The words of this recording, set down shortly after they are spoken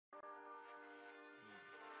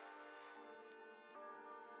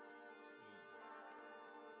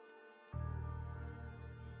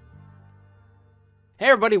Hey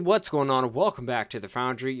everybody, what's going on? Welcome back to the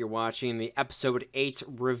Foundry. You're watching the episode 8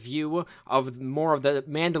 review of more of the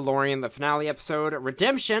Mandalorian, the finale episode,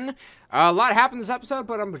 Redemption. A lot happened this episode,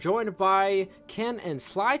 but I'm joined by Ken and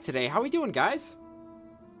Sly today. How are we doing, guys?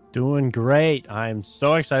 Doing great. I'm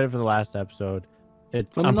so excited for the last episode.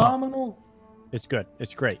 It's phenomenal. It's good.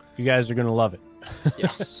 It's great. You guys are going to love it.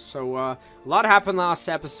 Yes. So, a lot happened last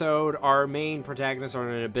episode. Our main protagonists are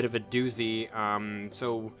in a bit of a doozy.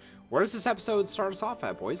 So where does this episode start us off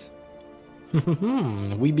at, boys?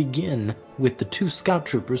 We begin with the two scout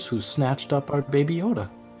troopers who snatched up our baby Yoda.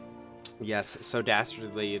 Yes, so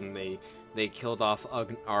dastardly, and they killed off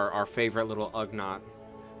our favorite little Ugnaught.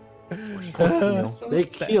 They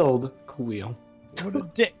killed Kuil. What a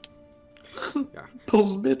dick. Yeah.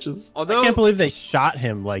 Those bitches. Although I can't believe they shot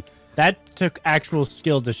him. Like, that took actual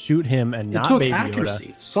skill to shoot him and not Baby accuracy.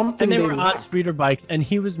 Yoda. Something And they were on speeder bikes, and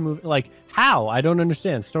he was moving. Like, how? I don't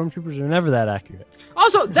understand. Stormtroopers are never that accurate.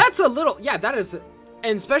 Also, that's a little... Yeah, that is...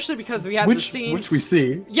 And especially because we had the scene... Which we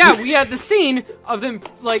see. Yeah, we had the scene of them,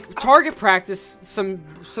 like, target practice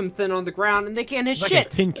something on the ground, and they can't hit shit. Like a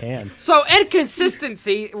tin can. So,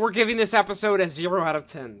 inconsistency, we're giving this episode a 0 out of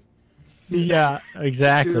 10. Yeah,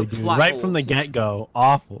 exactly. Dude. Right from the get-go.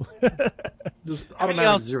 Awful. Just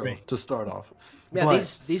automatic 0 to start off. Yeah,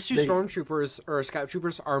 but these two stormtroopers, or scout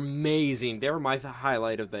troopers, are amazing. They were my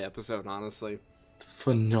highlight of the episode, honestly.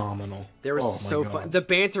 Phenomenal. They were so fun. The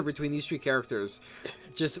banter between these two characters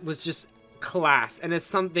was just class. And it's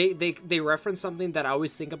they reference something that I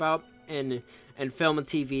always think about in film and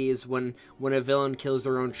TV is when a villain kills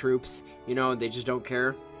their own troops, you know, they just don't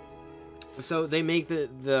care. So they make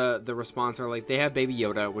the response are like they have Baby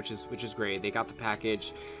Yoda, which is great. They got the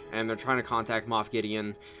package, and they're trying to contact Moff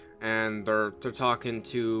Gideon, and they're talking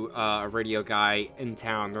to a radio guy in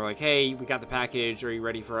town. They're like, "Hey, we got the package. Are you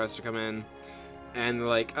ready for us to come in?" And they're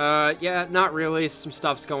like, yeah, not really. Some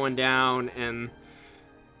stuff's going down, and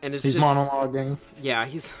it's he's monologuing. Yeah,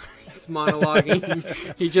 he's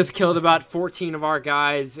monologuing. He just killed about 14 of our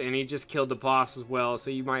guys, and he just killed the boss as well.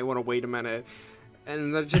 So you might want to wait a minute.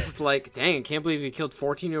 And they're just like, dang, I can't believe you killed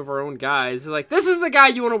 14 of our own guys. They're like, this is the guy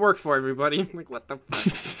you want to work for, everybody. I'm like, what the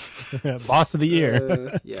fuck? Boss of the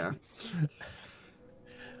year. Yeah.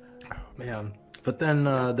 Oh, man. But then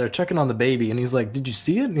they're checking on the baby, and he's like, did you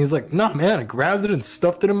see it? And he's like, no, man, I grabbed it and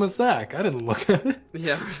stuffed it in my sack. I didn't look at it.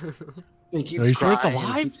 Yeah. He keeps Are you crying, sure it's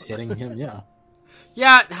alive? keeps hitting him, yeah.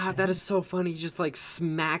 Yeah, that is so funny. He just, like,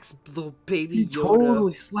 smacks little baby He Yoda.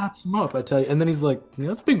 totally slaps him up, I tell you. And then he's like,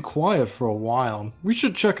 yeah, it's been quiet for a while. We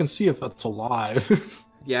should check and see if that's alive.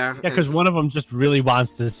 Yeah. Yeah, because one of them just really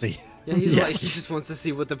wants to see. Yeah, he's like, he just wants to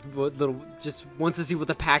see what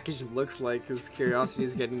the package looks like. His curiosity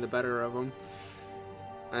is getting the better of him.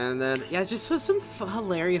 And then, yeah, just some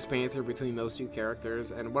hilarious banter between those two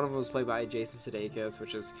characters, and one of them was played by Jason Sudeikis,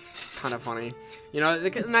 which is kind of funny. You know,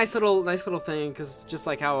 nice little thing, because just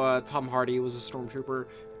like how Tom Hardy was a stormtrooper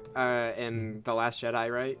in The Last Jedi,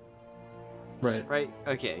 right? Right. Right.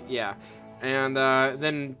 Okay. Yeah. And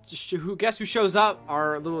then, guess who shows up?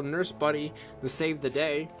 Our little nurse buddy to save the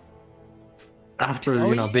day. After,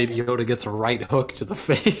 you know, Baby Yoda gets a right hook to the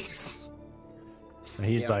face. And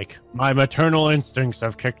he's like, my maternal instincts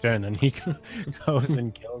have kicked in, and he goes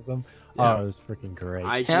and kills him. Yeah. Oh, it was freaking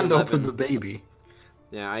great. Hand over the baby.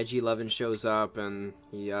 Yeah, IG-11 shows up, and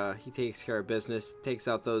he takes care of business, takes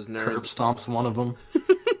out those nerds. Curb stomps one of them.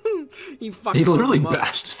 He literally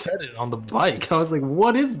bashed his head in on the bike. I was like,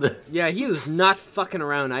 what is this? Yeah, he was not fucking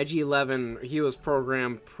around. IG-11, he was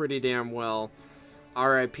programmed pretty damn well.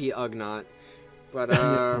 R.I.P. Ugnaught. But,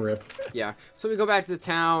 Rip. Yeah. So we go back to the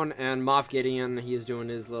town, and Moff Gideon, he is doing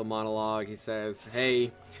his little monologue. He says,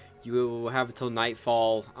 hey, you will have until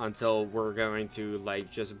nightfall until we're going to,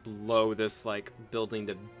 like, just blow this, like, building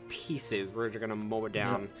to pieces. We're just gonna mow it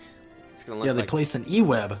down. Yep. It's gonna look they place an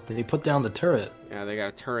E-web. They put down the turret. Yeah, they got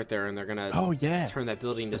a turret there, and they're gonna turn that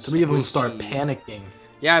building to the three of them Swiss start cheese. panicking.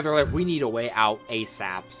 Yeah, they're like, we need a way out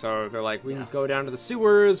ASAP. So they're like, we can go down to the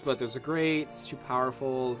sewers, but there's a grate. It's too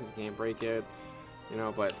powerful. You can't break it. You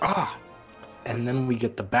know, but... And then we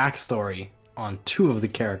get the backstory on two of the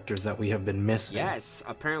characters that we have been missing. Yes,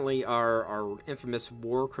 apparently our infamous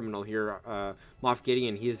war criminal here, Moff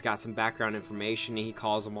Gideon, he has got some background information. He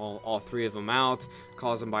calls them all three of them out,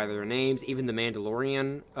 calls them by their names. Even the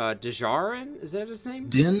Mandalorian, Djarin, is that his name?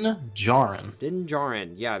 Din Djarin. Din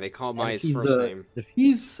Djarin, yeah, they call him by his first name. If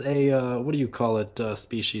he's a, what do you call it,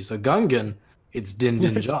 species, a Gungan, it's Din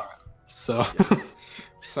Djarin. So...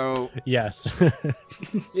 So yes,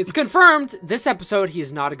 it's confirmed this episode he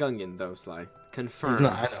is not a Gungan though, Sly. Confirmed. He's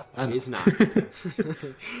not. I know. He's not.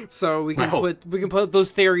 So we can put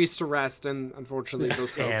those theories to rest, and unfortunately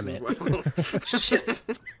those hopes as well. Shit.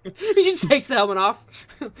 He just takes the helmet off.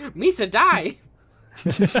 Misa, die.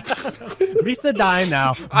 Misa, die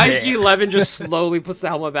now. IG-11 just slowly puts the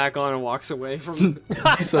helmet back on and walks away from.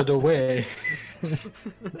 Misa, away.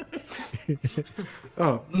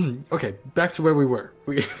 Oh, okay. Back to where we were.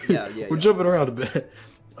 We're jumping around a bit.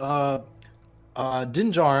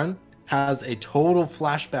 Din Djarin has a total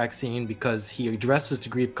flashback scene because he addresses to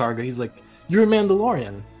Grief Karga. He's like, "You're a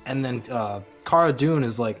Mandalorian," and then Cara Dune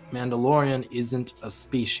is like, "Mandalorian isn't a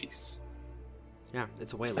species." Yeah,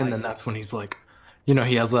 it's a way of life. And then that's when he's like,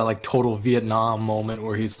 he has that like total Vietnam moment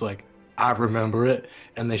where he's like, "I remember it,"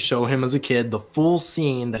 and they show him as a kid the full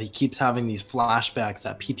scene that he keeps having these flashbacks,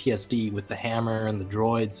 that PTSD with the hammer and the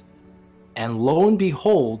droids, and lo and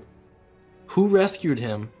behold, who rescued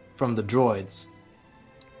him from the droids?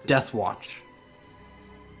 Death Watch.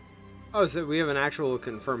 Oh, so we have an actual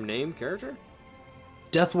confirmed name character?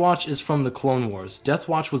 Death Watch is from the Clone Wars. Death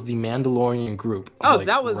Watch was the Mandalorian group of,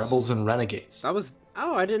 that was rebels and renegades. That was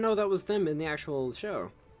I didn't know that was them in the actual show.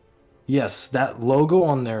 Yes, that logo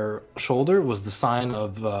on their shoulder was the sign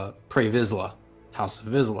of Pre Vizsla, House of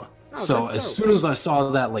Vizsla. Oh, so as soon as I saw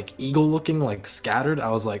that like eagle looking like scattered, I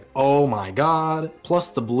was like, oh my god. Plus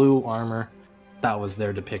the blue armor. That was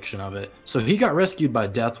their depiction of it. So he got rescued by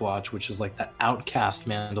Death Watch, which is like that outcast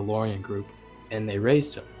Mandalorian group, and they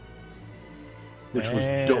raised him, which was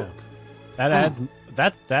dope. That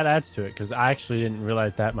adds to it, because I actually didn't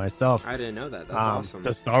realize that myself. I didn't know that. That's awesome.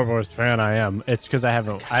 The Star Wars fan I am. It's because I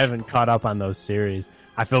haven't caught up on those series.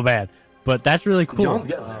 I feel bad, but that's really cool. John's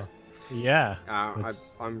getting there. Yeah.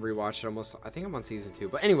 I'm rewatching almost. I think I'm on season 2.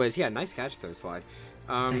 But anyways, yeah, nice catch there, Sly.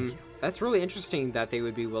 That's really interesting that they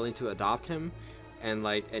would be willing to adopt him, and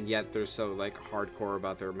yet they're so like hardcore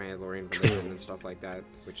about their Mandalorian religion and stuff like that,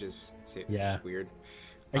 which is weird.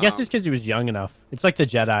 I guess it's because he was young enough. It's like the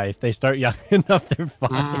Jedi. If they start young enough, they're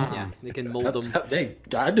fine. Yeah, they can mold them.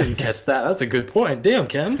 I didn't catch that. That's a good point. Damn,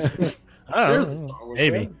 Ken. I don't know.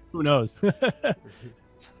 Maybe. Who knows?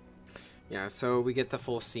 Yeah, so we get the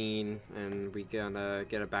full scene, and we gonna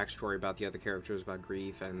get a backstory about the other characters, about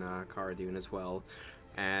Grief and Cara Dune as well.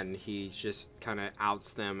 And he just kind of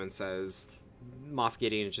outs them and says, Moff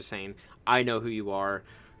Gideon is just saying, "I know who you are."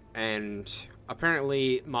 And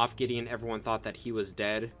apparently, Moff Gideon, everyone thought that he was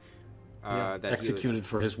dead. That executed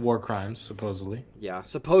for his war crimes, supposedly. Yeah,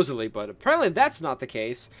 supposedly, but apparently that's not the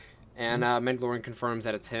case. And Mandalorian confirms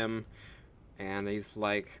that it's him. And he's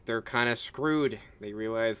like, they're kind of screwed. They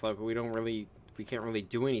realize, like, we can't really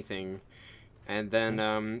do anything. And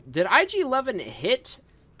then, did IG-11 hit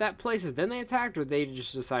that place and then they attacked, or they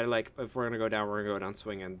just decided, like, if we're gonna go down, we're gonna go down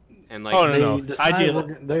swinging, and like,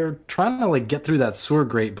 they're trying to like get through that sewer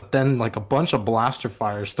grate, but then like a bunch of blaster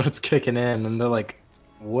fire starts kicking in, and they're like,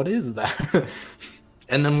 "What is that?"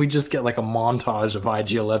 And then we just get like a montage of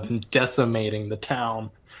IG-11 decimating the town.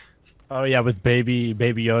 Oh yeah, with baby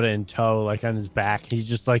Yoda in tow, like on his back. He's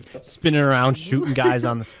just like spinning around, shooting guys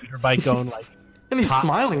on the speeder bike, going like. And he's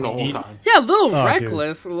smiling the whole time. Yeah, a little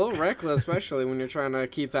reckless, especially when you're trying to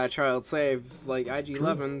keep that child safe. Like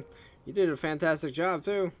IG-11, you did a fantastic job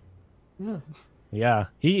too. Yeah.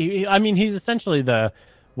 I mean, he's essentially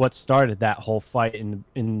what started that whole fight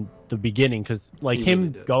in the beginning, because like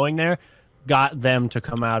him going there got them to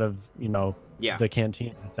come out of the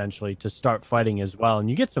canteen essentially to start fighting as well, and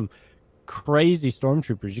you get some crazy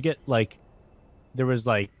stormtroopers. You get like there was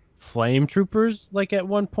like flame troopers like at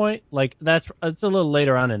one point, like it's a little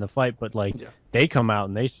later on in the fight, but like they come out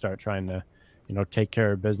and they start trying to take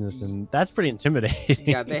care of business, and that's pretty intimidating.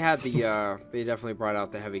 Yeah, they had they definitely brought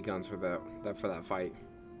out the heavy guns for that fight.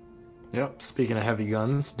 Yep, speaking of heavy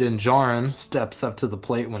guns, Din Djarin steps up to the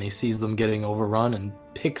plate when he sees them getting overrun and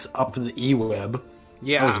picks up the E-Web.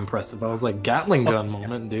 Yeah, that was impressive. I was like, Gatling gun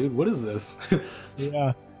moment, dude. What is this?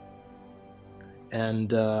 Yeah.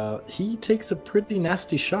 And he takes a pretty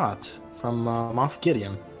nasty shot from Moff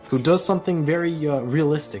Gideon, who does something very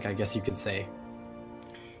realistic, I guess you could say.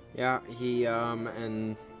 Yeah,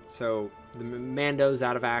 and so the Mando's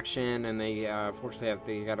out of action, and they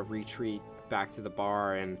fortunately got to retreat back to the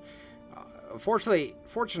bar, and fortunately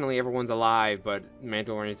everyone's alive, but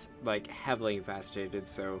Mandalorian's like heavily incapacitated,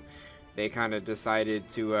 so they kind of decided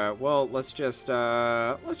to let's just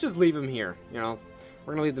leave him here.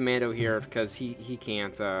 We're gonna leave the Mando here because he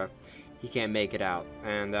can't make it out.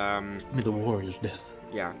 And may the warrior's death.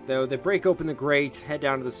 Yeah, they break open the grate, head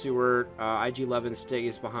down to the sewer. IG-11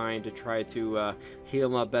 stays behind to try to heal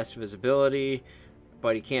him up best of his ability.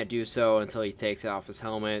 but he can't do so until he takes off his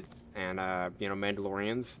helmet. And you know,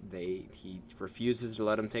 Mandalorians, he refuses to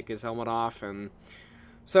let him take his helmet off, and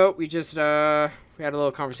so we just we had a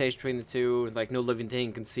little conversation between the two. Like, no living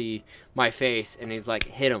thing can see my face, and he's like,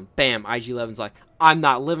 hit him, bam. IG-11's like, I'm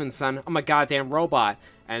not living, son. I'm a goddamn robot.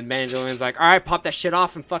 And Mandalorian's like, all right, pop that shit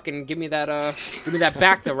off and fucking give me that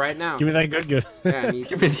Bacta right now. Give me that good. Yeah, and he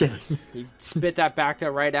spit that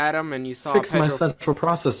Bacta right at him, and you saw Fix my central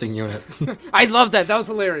processing unit. I love that. That was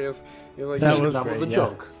hilarious. Like, that was great, a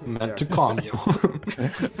joke meant to calm you.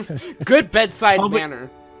 Good bedside manner.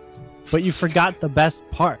 But you forgot the best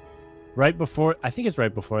part. Right before, I think it's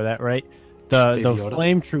right before that, right? The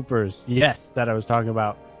flame troopers, yes, that I was talking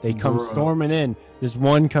about. They come storming in. This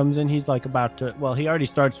one comes in. He's like about to. Well, he already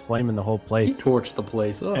starts flaming the whole place. He torched the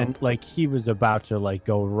place up. And like he was about to like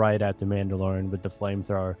go right at the Mandalorian with the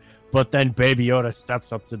flamethrower. But then Baby Yoda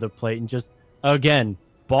steps up to the plate and just again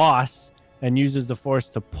boss and uses the Force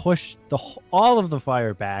to push all of the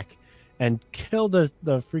fire back and kill the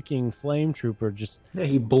freaking flame trooper. Just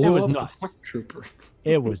he blew up nuts. the flame trooper.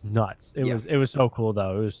 It was nuts. It was so cool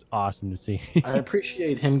though. It was awesome to see. I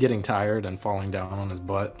appreciate him getting tired and falling down on his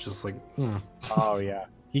butt, just like. Oh yeah,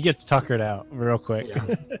 he gets tuckered out real quick.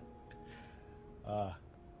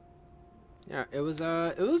 Yeah, it was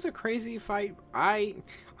a crazy fight. I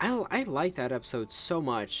like that episode so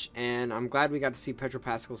much, and I'm glad we got to see Pedro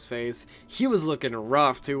Pascal's face. He was looking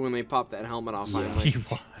rough too when they popped that helmet off. Finally. He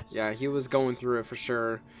was. Yeah, he was going through it for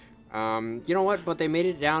sure. You know what? But they made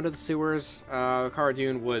it down to the sewers. Cara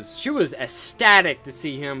Dune was ecstatic to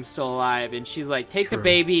see him still alive, and she's like, "Take the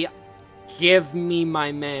baby, give me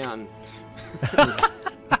my man."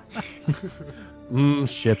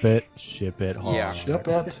 Ship it hard. Yeah, ship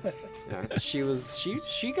it. Yeah,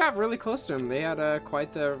 she got really close to him. They had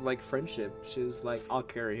quite the friendship. She was like, "I'll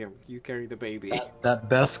carry him. You carry the baby." That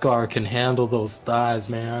Beskar can handle those thighs,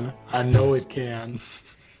 man. I know it can.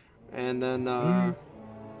 And then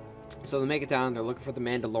so they make it down. They're looking for the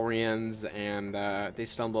Mandalorians, and they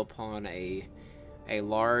stumble upon a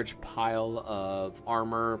large pile of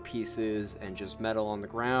armor pieces and just metal on the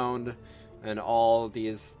ground. And all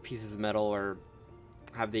these pieces of metal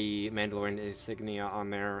have the Mandalorian insignia on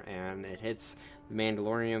there, and it hits the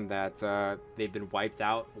Mandalorian that they've been wiped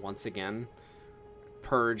out once again,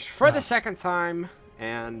 purged for the second time,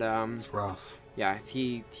 and it's rough. Yeah,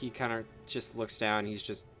 he kind of just looks down. You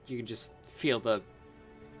can just feel the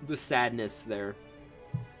sadness there.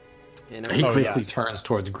 And he quickly turns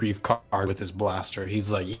towards Grief Card with his blaster. He's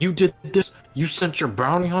like, "You did this? You sent your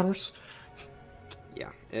bounty hunters?" Yeah,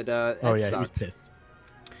 it sucked. He was pissed.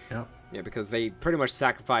 Yeah, because they pretty much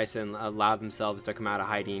sacrificed and allowed themselves to come out of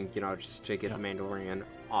hiding, just to get the Mandalorian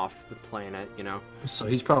off the planet, So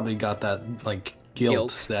he's probably got that,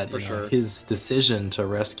 guilt that, his decision to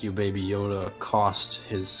rescue Baby Yoda cost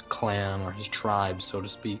his clan or his tribe, so to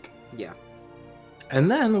speak. Yeah.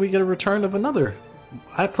 And then we get a return of another,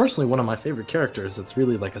 one of my favorite characters that's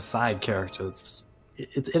really like a side character.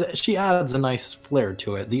 She adds a nice flair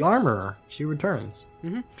to it. The Armorer, she returns.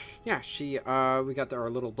 Mm-hmm. Yeah, we got our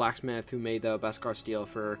little blacksmith who made the Beskar steel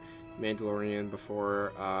for Mandalorian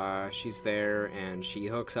before. She's there, and she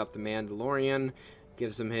hooks up the Mandalorian,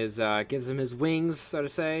 gives him his wings, so to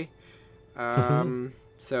say.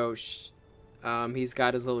 So he's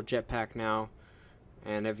got his little jetpack now.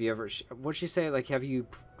 And have you ever? What'd she say? Like, have you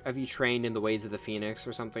trained in the ways of the Phoenix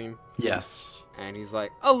or something? Yes. And he's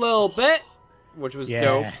like, a little bit, which was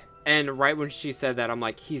dope. And right when she said that, I'm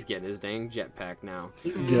like, he's getting his dang jetpack now.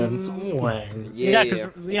 He's getting some wings.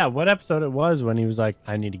 Yeah, what episode it was when he was like,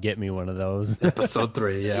 I need to get me one of those. Episode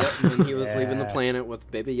 3, yeah. Yep, when he was leaving the planet with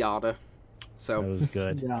Baby Yoda. So that was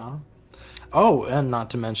good. Yeah. Oh, and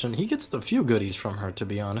not to mention, he gets a few goodies from her, to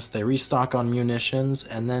be honest. They restock on munitions,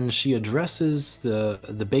 and then she addresses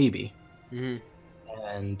the baby. Mm-hmm.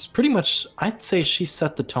 And pretty much, I'd say she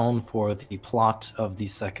set the tone for the plot of the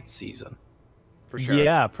second season. For sure.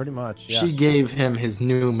 Yeah, pretty much. Yeah. She gave him his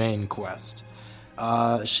new main quest.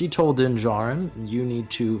 She told Din Djarin, you need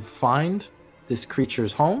to find this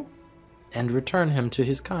creature's home and return him to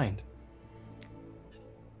his kind.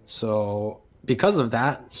 So, because of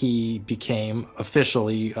that, he became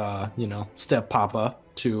officially, step papa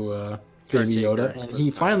to Baby Yoda, and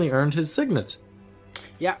he finally earned his signet.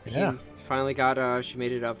 Yeah, he finally got, she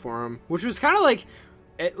made it up for him, which was kind of like,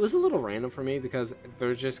 it was a little random for me because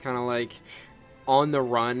they're just kind of like on the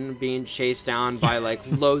run being chased down by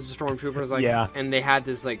loads of stormtroopers, and they had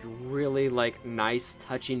this really nice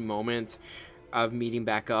touching moment of meeting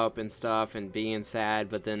back up and stuff and being sad,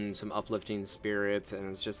 but then some uplifting spirits, and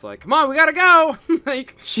it's just like, come on, we gotta go.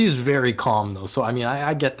 Like, she's very calm though, so I mean,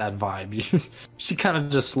 I get that vibe. She kind of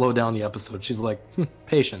just slowed down the episode. She's like,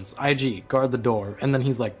 patience, IG, guard the door, and then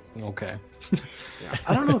he's like, okay. yeah.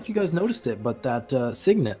 I don't know if you guys noticed it, but that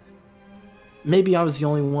signet, maybe I was the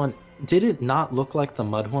only one. Did it not look like the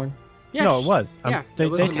Mudhorn? Yeah, No, it was. it was They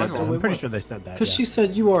the said Mudhorn. that. I'm pretty sure they said that. Because Yeah. she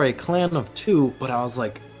said you are a clan of 2, but I was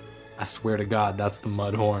like, I swear to God, that's the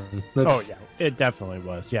Mudhorn. Oh yeah, it definitely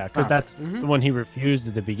was. Yeah, because that's the one he refused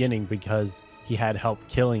at the beginning because he had help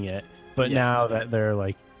killing it. But Yeah. now that they're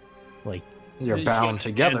like You're she bound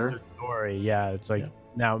together. understands the story. Yeah, it's like Yeah.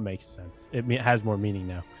 now it makes sense. It has more meaning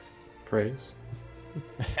now. Praise.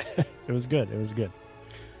 It was good. It was good.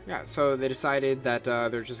 Yeah, so they decided that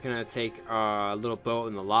they're just gonna take a little boat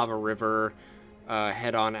in the lava river,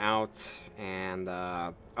 head on out, and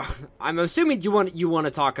I'm assuming you want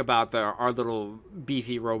to talk about our little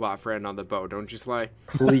beefy robot friend on the boat, don't you, Sly?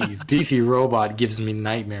 Please, beefy robot gives me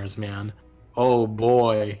nightmares, man. Oh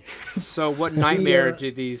boy. So what nightmare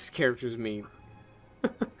do these characters meet?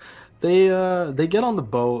 They get on the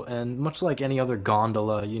boat, and much like any other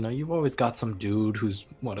gondola, you know, you've always got some dude who's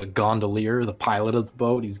a gondolier, the pilot of the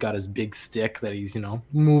boat. He's got his big stick that he's, you know,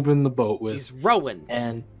 moving the boat with. He's rowing.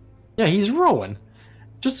 And yeah, he's rowing,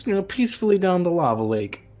 just, you know, peacefully down the lava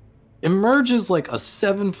lake. Emerges like a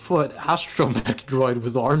 7-foot astromech droid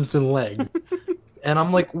with arms and legs, and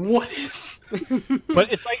I'm like, what is this?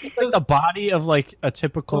 But it's like the body of like a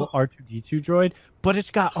typical R2D2 droid, but it's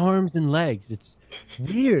got arms and legs. It's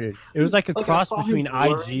weird. It was like a Like, I cross saw him between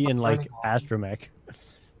blurring IG and like behind astromech.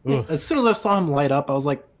 Yeah, as soon as I saw him light up, I was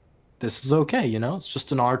like, this is okay, you know? It's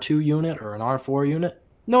just an R2 unit or an R4 unit.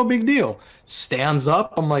 No big deal. Stands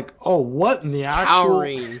up, I'm like, oh, what in the actual...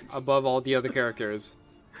 Towering above all the other characters.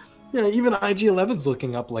 Yeah, even IG-11's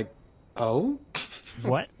looking up like, oh?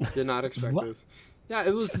 What? Did not expect What? this. Yeah,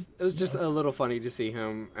 it was just a little funny to see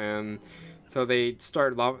him, and so they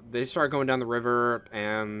start going down the river,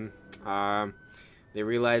 and they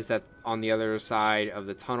realize that on the other side of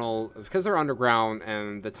the tunnel, because they're underground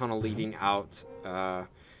and the tunnel leading out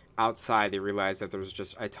outside, they realize that there's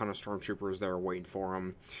just a ton of stormtroopers that are waiting for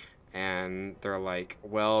them. And they're like,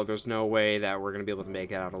 well, there's no way that we're going to be able to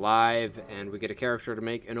make it out alive. And we get a character to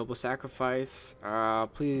make a noble sacrifice.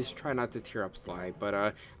 Please try not to tear up, Sly.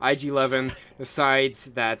 But IG-11 decides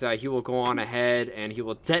that he will go on ahead and he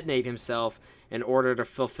will detonate himself in order to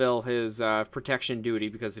fulfill his protection duty.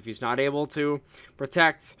 Because if he's not able to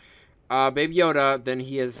protect Baby Yoda, then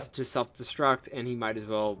he is to self-destruct, and he might as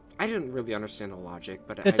well... I didn't really understand the logic,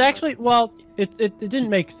 but... It's actually, well, it didn't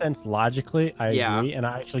make sense logically, I agree, and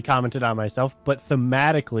I actually commented on myself, but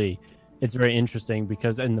thematically, it's very interesting,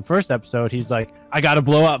 because in the first episode, he's like, I gotta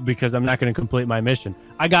blow up because I'm not going to complete my mission.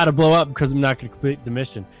 I gotta blow up because I'm not going to complete the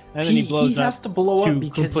mission. And then he blows up has to blow to up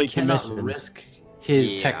because he complete the cannot mission. risk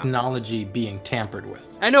his Yeah. technology being tampered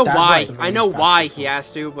with. I know That's why. like the I know why he manufacturing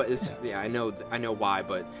has to, but it's, I know why.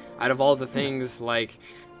 But out of all the things like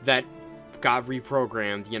that got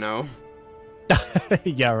reprogrammed, you know.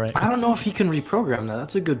 Yeah, right. I don't know if he can reprogram that.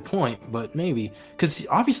 That's a good point, but maybe because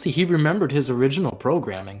obviously he remembered his original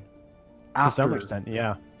programming. To some extent,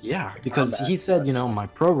 yeah. Yeah, because he said, you know, my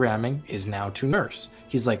programming is now to nurse.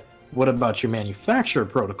 He's like, what about your manufacturer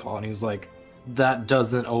protocol? And he's like, that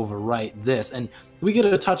doesn't overwrite this. And we get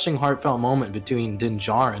a touching, heartfelt moment between Din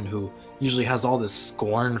Djarin, who usually has all this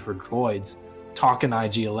scorn for droids, talking to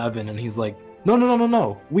IG-11, and he's like,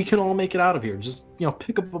 no, we can all make it out of here. Just, you know,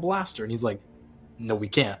 pick up a blaster. And he's like, no, we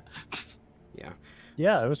can't.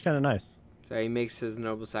 Yeah, it was kind of nice. So he makes his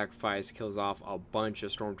noble sacrifice, kills off a bunch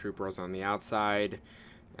of stormtroopers on the outside,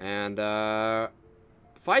 and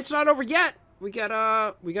fight's not over yet. We got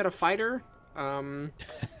a fighter.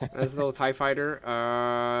 As a little TIE fighter.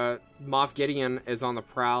 Moff Gideon is on the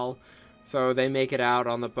prowl, so they make it out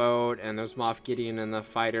on the boat, and there's Moff Gideon in the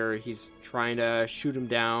fighter. He's trying to shoot him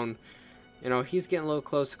down. You know, he's getting a little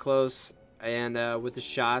close, and with the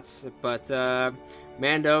shots, but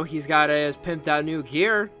Mando, he's got his pimped out new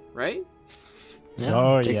gear, right? Yeah,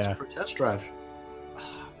 Oh, takes yeah. it for a test drive.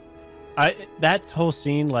 That whole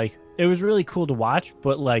scene, like, it was really cool to watch,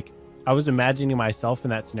 but like, I was imagining myself in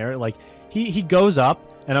that scenario. Like, he goes up,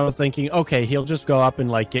 and I was thinking, okay, he'll just go up and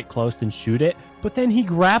like get close and shoot it, but then he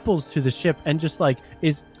grapples to the ship and just like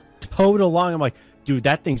is towed along. I'm like, dude,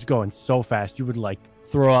 that thing's going so fast. You would like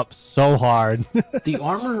throw up so hard. The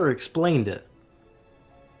armorer explained it.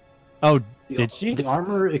 Oh, did she? The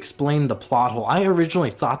armorer explained the plot hole. I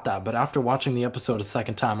originally thought that, but after watching the episode a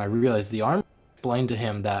second time, I realized the armorer explained to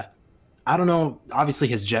him that, I don't know, obviously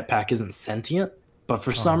his jetpack isn't sentient, But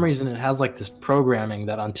for some reason, it has like this programming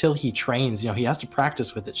that until he trains, he has to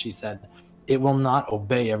practice with it. She said it will not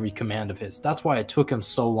obey every command of his. That's why it took him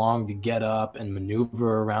so long to get up and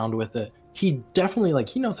maneuver around with it. He definitely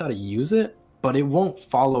he knows how to use it, but it won't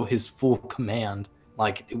follow his full command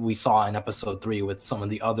like we saw in episode 3 with some of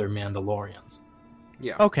the other Mandalorians.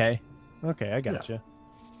 Yeah. Okay, I gotcha. Yeah.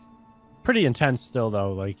 Pretty intense still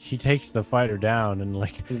though. Like he takes the fighter down and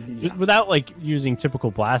without using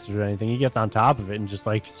typical blasters or anything, he gets on top of it and just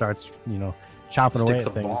starts chopping away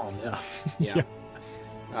at things. Bomb,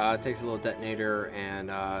 yeah. Takes a little detonator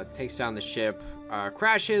and takes down the ship.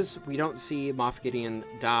 Crashes. We don't see Moff Gideon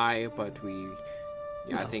die, but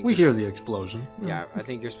I think we hear the explosion. Yeah, I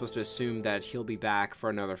think you're supposed to assume that he'll be back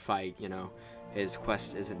for another fight. His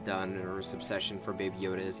quest isn't done, or his obsession for Baby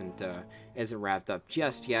Yoda isn't wrapped up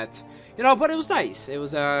just yet. But it was nice. It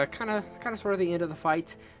was kind of sort of the end of the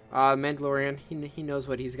fight. Mandalorian, he knows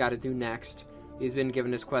what he's got to do next. He's been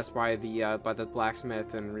given his quest by the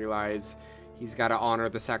blacksmith and realized he's got to honor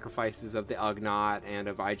the sacrifices of the Ugnaught and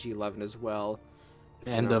of IG-11 as well.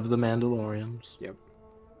 And of the Mandalorians. Yep.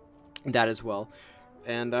 That as well.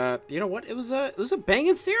 And you know what? It was a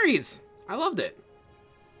banging series. I loved it.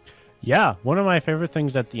 Yeah, one of my favorite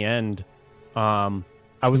things at the end.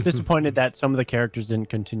 I was disappointed that some of the characters didn't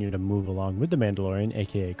continue to move along with the Mandalorian,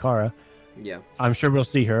 aka Cara. Yeah. I'm sure we'll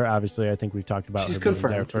see her. Obviously, I think we've talked about She's her being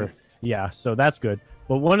confirmed. there for. Yeah, so that's good.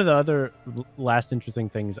 But one of the other last interesting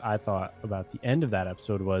things I thought about the end of that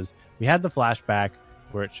episode was we had the flashback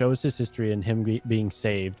where it shows his history and him being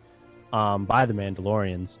saved by the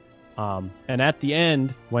Mandalorians. And at the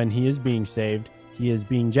end, when he is being saved, he is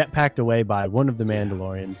being jetpacked away by one of the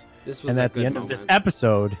Mandalorians. This was and at the end of this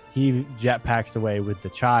episode, he jetpacks away with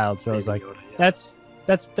the child. So I was like, that's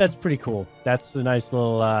pretty cool. That's a nice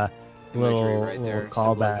little little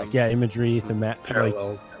callback. Symbolism. Yeah, imagery,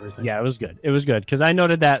 parallels, everything. Yeah, it was good. It was good because I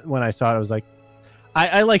noted that when I saw it, I was like,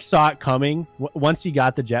 I saw it coming. Once he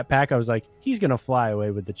got the jetpack, I was like, he's gonna fly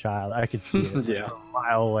away with the child. I could see it. Yeah, a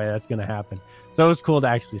mile away. That's gonna happen. So it was cool to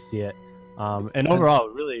actually see it. And overall,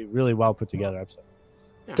 really, really well put together episode.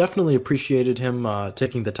 Yeah. Definitely appreciated him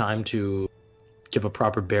taking the time to give a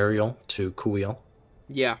proper burial to Kuiil.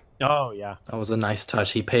 Yeah. Oh, yeah. That was a nice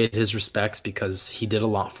touch. He paid his respects because he did a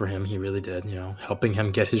lot for him. He really did, helping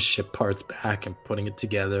him get his ship parts back and putting it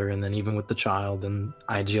together. And then even with the child and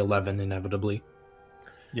IG-11 inevitably.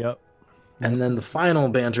 Yep. And then the final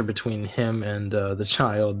banter between him and the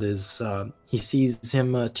child is he sees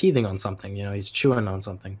him teething on something. He's chewing on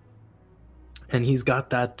something. And he's got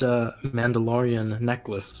that Mandalorian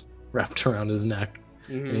necklace wrapped around his neck.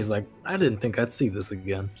 Mm-hmm. And he's like, I didn't think I'd see this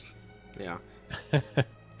again. Yeah.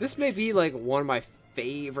 This may be one of my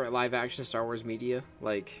favorite live action Star Wars media.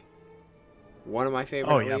 One of my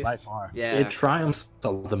favorite. Oh, yeah, by far. Yeah. It triumphs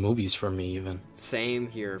the movies for me, even. Same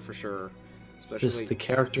here, for sure. Especially just the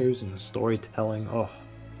characters and the storytelling. Oh.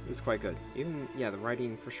 It was quite good. Even, the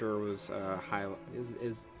writing for sure was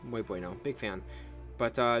is muy bueno. Big fan.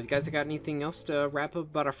 But you guys got anything else to wrap up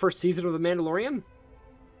about our first season of The Mandalorian?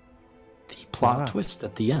 The plot twist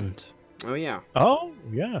at the end. Oh, yeah. Oh,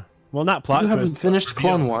 yeah. Well, not plot twist. You haven't finished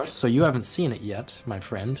Clone Wars, so you haven't seen it yet, my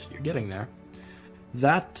friend. You're getting there.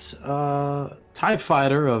 That TIE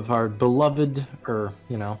fighter of our beloved,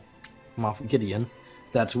 Moff Gideon,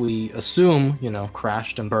 that we assume,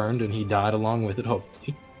 crashed and burned, and he died along with it,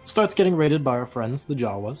 hopefully, starts getting raided by our friends, the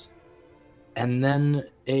Jawas. And then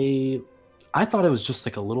I thought it was just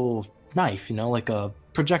a little knife, like a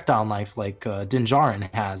projectile knife like Din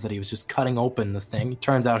Djarin has, that he was just cutting open the thing.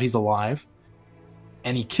 Turns out he's alive.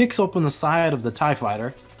 And he kicks open the side of the TIE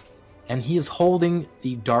fighter, and he is holding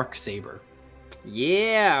the Darksaber.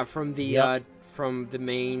 Yeah, from the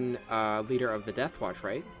main leader of the Death Watch,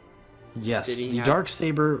 right? Yes, the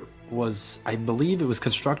Darksaber was, I believe it was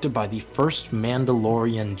constructed by the first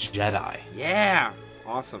Mandalorian Jedi. Yeah,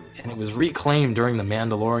 awesome. And it was reclaimed during the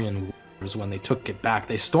Mandalorian Wars when they took it back.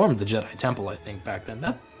 They stormed the Jedi Temple, I think, back then.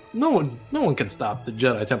 No one can stop the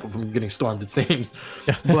Jedi Temple from getting stormed, it seems.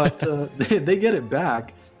 But they get it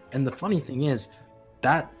back. And the funny thing is,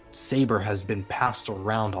 that saber has been passed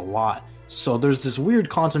around a lot. So there's this weird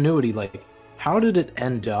continuity, how did it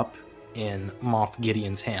end up in Moff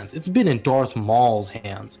Gideon's hands? It's been in Darth Maul's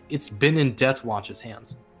hands. It's been in Death Watch's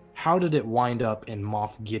hands. How did it wind up in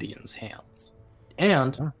Moff Gideon's hands?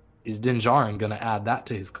 And is Din Djarin going to add that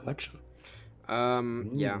to his collection?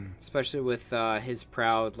 Yeah, especially with his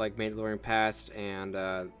proud Mandalorian past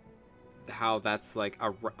and how that's a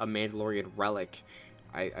Mandalorian relic.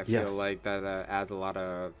 I feel like that adds a lot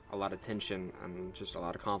of tension and just a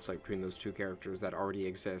lot of conflict between those two characters that already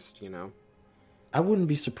exist. I wouldn't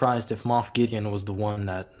be surprised if Moff Gideon was the one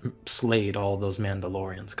that slayed all those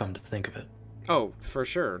Mandalorians, come to think of it. Oh, for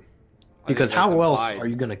sure. Because how else are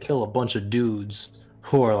you going to kill a bunch of dudes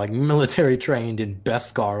who are like military trained in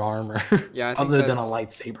Beskar armor Yeah, I think other than a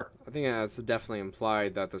lightsaber? I think that's definitely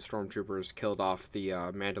implied that the stormtroopers killed off the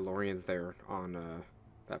Mandalorians there on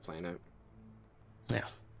that planet. Yeah.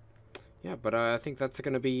 Yeah, but I think that's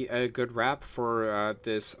going to be a good wrap for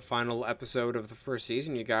this final episode of the first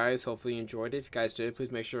season, you guys. Hopefully you enjoyed it. If you guys did,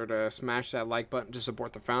 please make sure to smash that like button to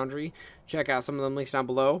support the Foundry. Check out some of them links down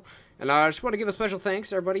below. And I just want to give a special thanks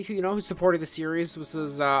to everybody who, who supported the series. This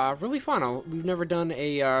is really fun. We've never done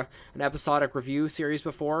an episodic review series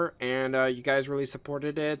before, and you guys really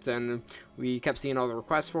supported it, and we kept seeing all the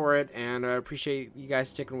requests for it, and I appreciate you guys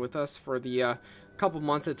sticking with us for the couple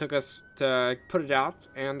months it took us to put it out,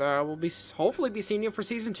 and we'll hopefully be seeing you for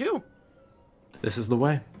season 2. This is the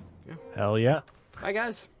way. Hell yeah. Bye,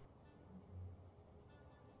 guys.